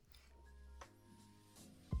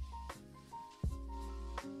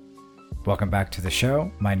Welcome back to the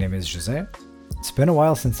show. My name is Jose. It's been a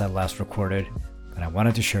while since I last recorded, and I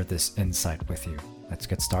wanted to share this insight with you. Let's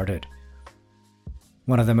get started.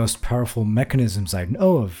 One of the most powerful mechanisms I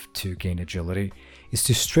know of to gain agility is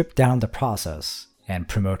to strip down the process and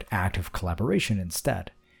promote active collaboration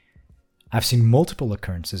instead. I've seen multiple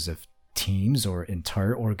occurrences of teams or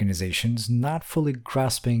entire organizations not fully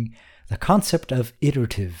grasping the concept of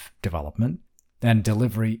iterative development and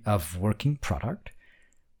delivery of working product,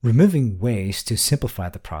 removing ways to simplify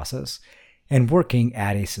the process, and working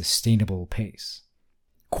at a sustainable pace.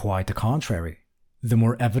 Quite the contrary. The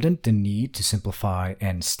more evident the need to simplify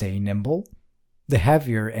and stay nimble, the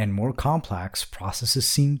heavier and more complex processes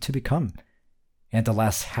seem to become, and the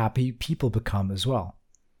less happy people become as well.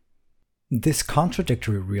 This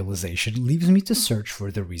contradictory realization leaves me to search for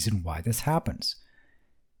the reason why this happens.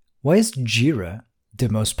 Why is Jira, the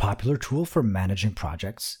most popular tool for managing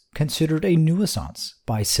projects, considered a nuisance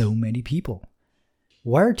by so many people?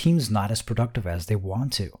 Why are teams not as productive as they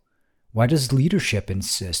want to? Why does leadership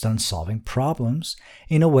insist on solving problems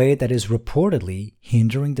in a way that is reportedly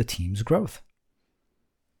hindering the team's growth?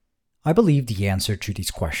 I believe the answer to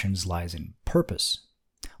these questions lies in purpose,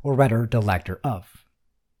 or rather the lack thereof.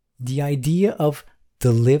 The idea of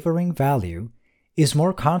delivering value is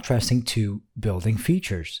more contrasting to building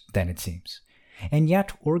features than it seems, and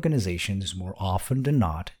yet organizations more often than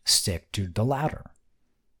not stick to the latter.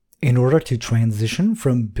 In order to transition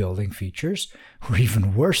from building features, or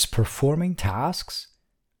even worse, performing tasks,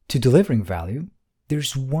 to delivering value,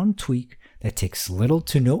 there's one tweak that takes little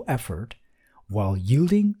to no effort while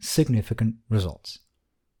yielding significant results.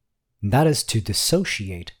 And that is to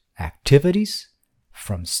dissociate activities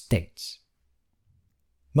from states.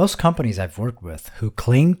 Most companies I've worked with who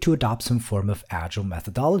claim to adopt some form of agile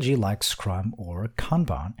methodology like Scrum or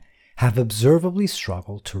Kanban have observably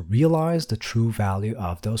struggled to realize the true value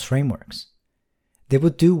of those frameworks. They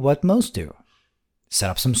would do what most do: set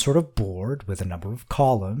up some sort of board with a number of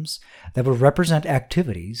columns that would represent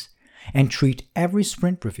activities and treat every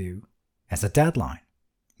sprint review as a deadline.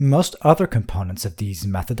 Most other components of these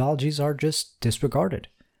methodologies are just disregarded.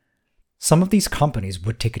 Some of these companies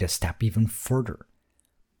would take it a step even further.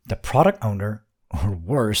 The product owner, or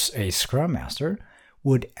worse, a Scrum Master,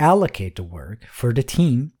 would allocate the work for the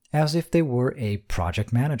team as if they were a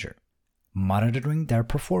project manager, monitoring their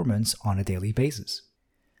performance on a daily basis.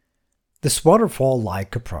 This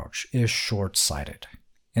waterfall-like approach is short-sighted,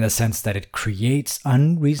 in the sense that it creates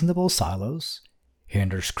unreasonable silos,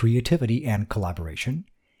 hinders creativity and collaboration,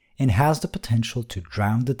 and has the potential to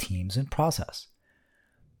drown the teams in process.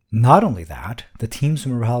 Not only that, the team's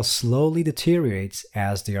morale slowly deteriorates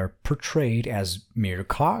as they are portrayed as mere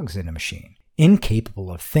cogs in a machine,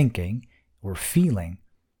 incapable of thinking or feeling,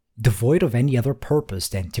 devoid of any other purpose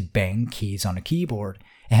than to bang keys on a keyboard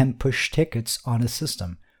and push tickets on a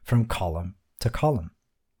system from column to column.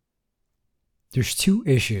 There's two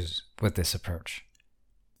issues with this approach.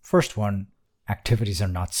 First one, activities are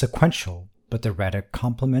not sequential, but they're rather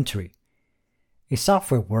complementary. A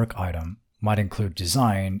software work item might include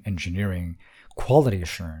design, engineering, quality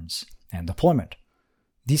assurance, and deployment.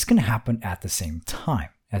 These can happen at the same time,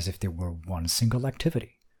 as if they were one single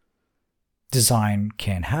activity. Design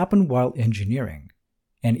can happen while engineering,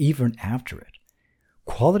 and even after it.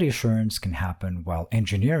 Quality assurance can happen while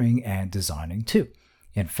engineering and designing too.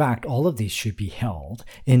 In fact, all of these should be held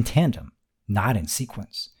in tandem, not in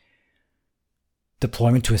sequence.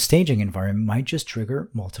 Deployment to a staging environment might just trigger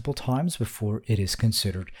multiple times before it is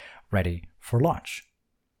considered ready for launch.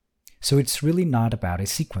 So it's really not about a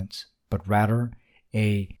sequence, but rather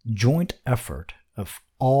a joint effort of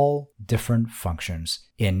all different functions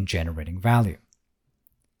in generating value.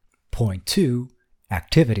 Point 2,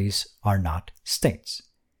 activities are not states.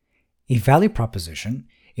 A value proposition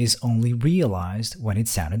is only realized when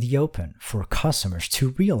it's out in the open for customers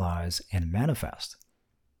to realize and manifest.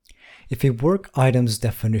 If a work item's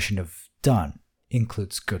definition of done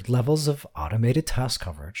includes good levels of automated task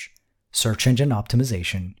coverage, search engine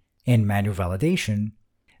optimization, and manual validation,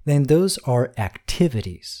 then those are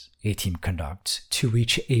activities a team conducts to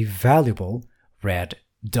reach a valuable red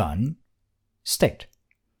done state.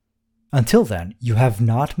 Until then, you have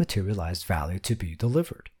not materialized value to be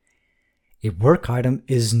delivered. A work item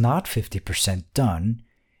is not 50% done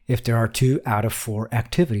if there are 2 out of 4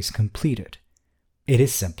 activities completed. It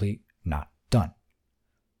is simply not done.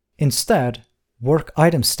 Instead, work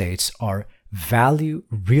item states are value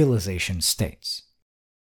realization states.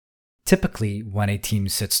 Typically, when a team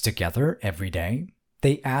sits together every day,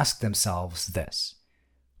 they ask themselves this.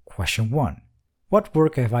 Question 1. What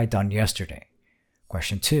work have I done yesterday?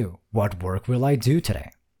 Question 2. What work will I do today?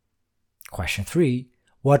 Question 3.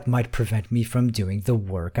 what might prevent me from doing the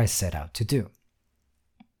work I set out to do.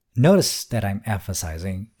 Notice that I'm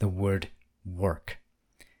emphasizing the word work.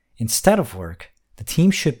 Instead of work, the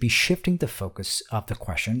team should be shifting the focus of the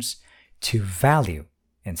questions to value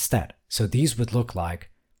instead. So these would look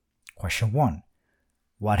like question 1.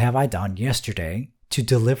 What have I done yesterday to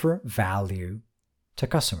deliver value to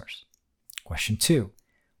customers? Question 2.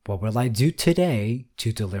 What will I do today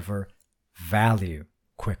to deliver value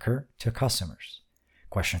quicker to customers?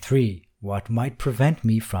 Question 3. What might prevent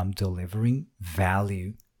me from delivering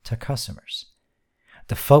value to customers?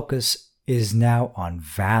 The focus is now on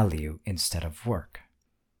value instead of work.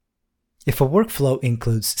 If a workflow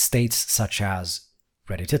includes states such as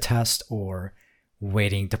ready to test or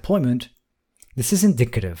waiting deployment, this is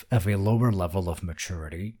indicative of a lower level of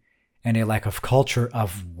maturity and a lack of culture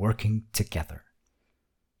of working together.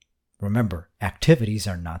 Remember, activities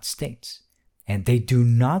are not states, and they do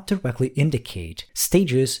not directly indicate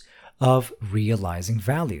stages of realizing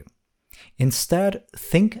value. Instead,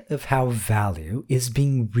 think of how value is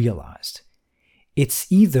being realized.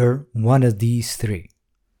 It's either one of these three: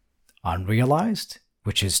 unrealized,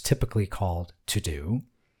 which is typically called to do;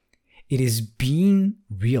 it is being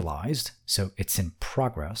realized, so it's in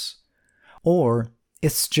progress; or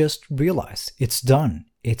it's just realized, it's done,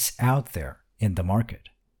 it's out there in the market.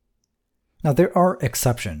 Now, there are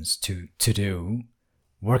exceptions to do,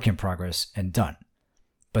 work in progress, and done,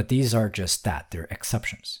 but these are just that, they're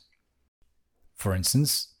exceptions. For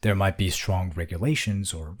instance, there might be strong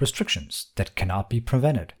regulations or restrictions that cannot be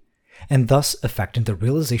prevented, and thus affecting the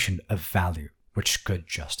realization of value, which could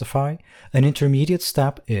justify an intermediate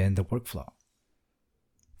step in the workflow.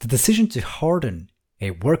 The decision to harden a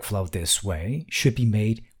workflow this way should be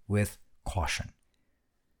made with caution.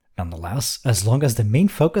 Nonetheless, as long as the main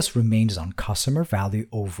focus remains on customer value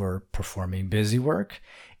over performing busy work,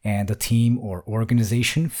 and the team or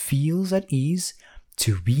organization feels at ease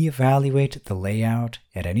to reevaluate the layout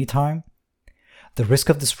at any time, the risk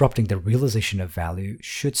of disrupting the realization of value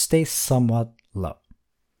should stay somewhat low.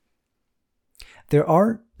 There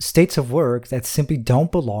are states of work that simply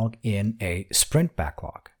don't belong in a sprint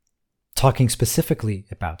backlog. Talking specifically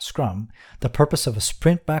about Scrum, the purpose of a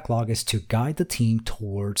sprint backlog is to guide the team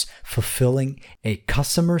towards fulfilling a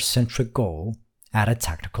customer-centric goal at a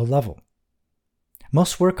technical level.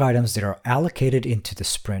 Most work items that are allocated into the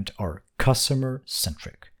sprint are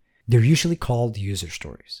customer-centric. They're usually called user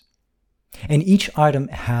stories. And each item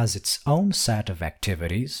has its own set of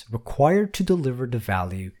activities required to deliver the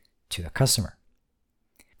value to the customer.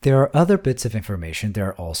 There are other bits of information that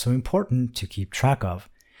are also important to keep track of,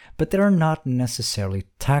 but that are not necessarily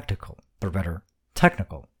tactical, but rather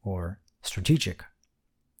technical or strategic.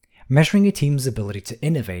 Measuring a team's ability to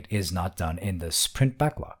innovate is not done in the sprint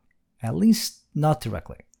backlog, at least not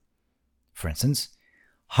directly. For instance,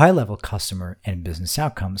 high-level customer and business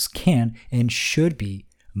outcomes can and should be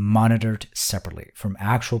monitored separately from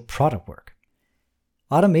actual product work.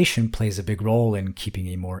 Automation plays a big role in keeping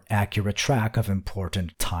a more accurate track of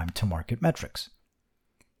important time-to-market metrics.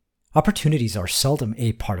 Opportunities are seldom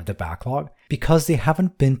a part of the backlog because they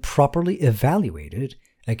haven't been properly evaluated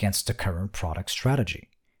against the current product strategy.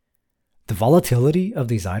 The volatility of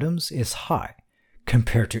these items is high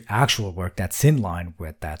compared to actual work that's in line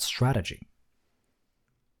with that strategy.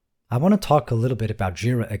 I want to talk a little bit about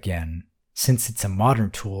Jira again, since it's a modern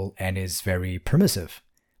tool and is very permissive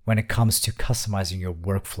when it comes to customizing your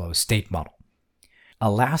workflow state model.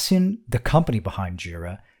 Atlassian, the company behind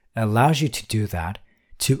Jira, allows you to do that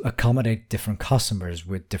to accommodate different customers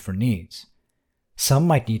with different needs. Some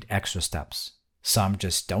might need extra steps. Some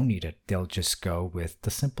just don't need it. They'll just go with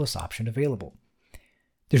the simplest option available.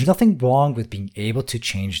 There's nothing wrong with being able to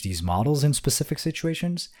change these models in specific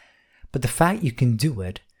situations, but the fact you can do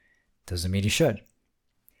it doesn't mean you should.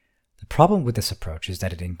 The problem with this approach is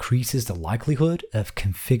that it increases the likelihood of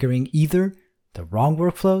configuring either the wrong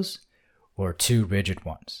workflows or too rigid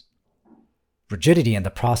ones. Rigidity in the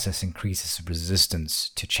process increases resistance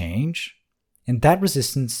to change, and that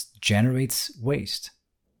resistance generates waste.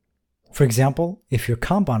 For example, if your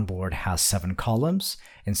Kanban board has 7 columns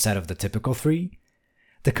instead of the typical 3,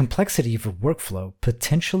 the complexity of a workflow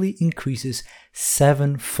potentially increases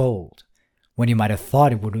 7-fold, when you might have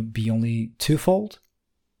thought it would be only 2-fold.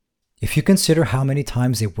 If you consider how many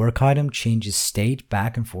times a work item changes state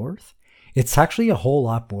back and forth, it's actually a whole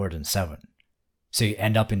lot more than 7. So you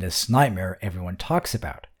end up in this nightmare everyone talks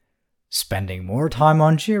about, spending more time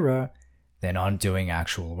on Jira than on doing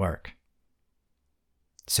actual work.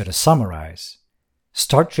 So to summarize,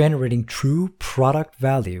 start generating true product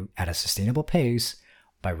value at a sustainable pace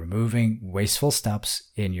by removing wasteful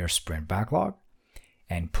steps in your sprint backlog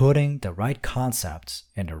and putting the right concepts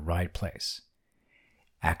in the right place.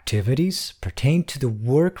 Activities pertain to the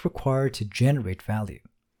work required to generate value.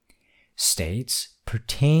 States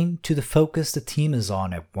pertain to the focus the team is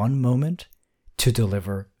on at one moment to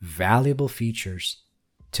deliver valuable features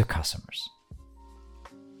to customers.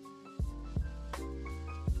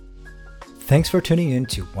 Thanks for tuning in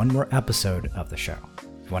to one more episode of the show.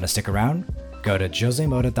 If you want to stick around, go to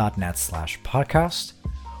josemoda.net/podcast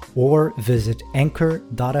or visit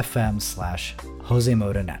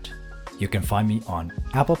anchor.fm/josemodanet. You can find me on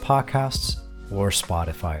Apple Podcasts or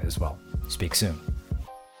Spotify as well. Speak soon.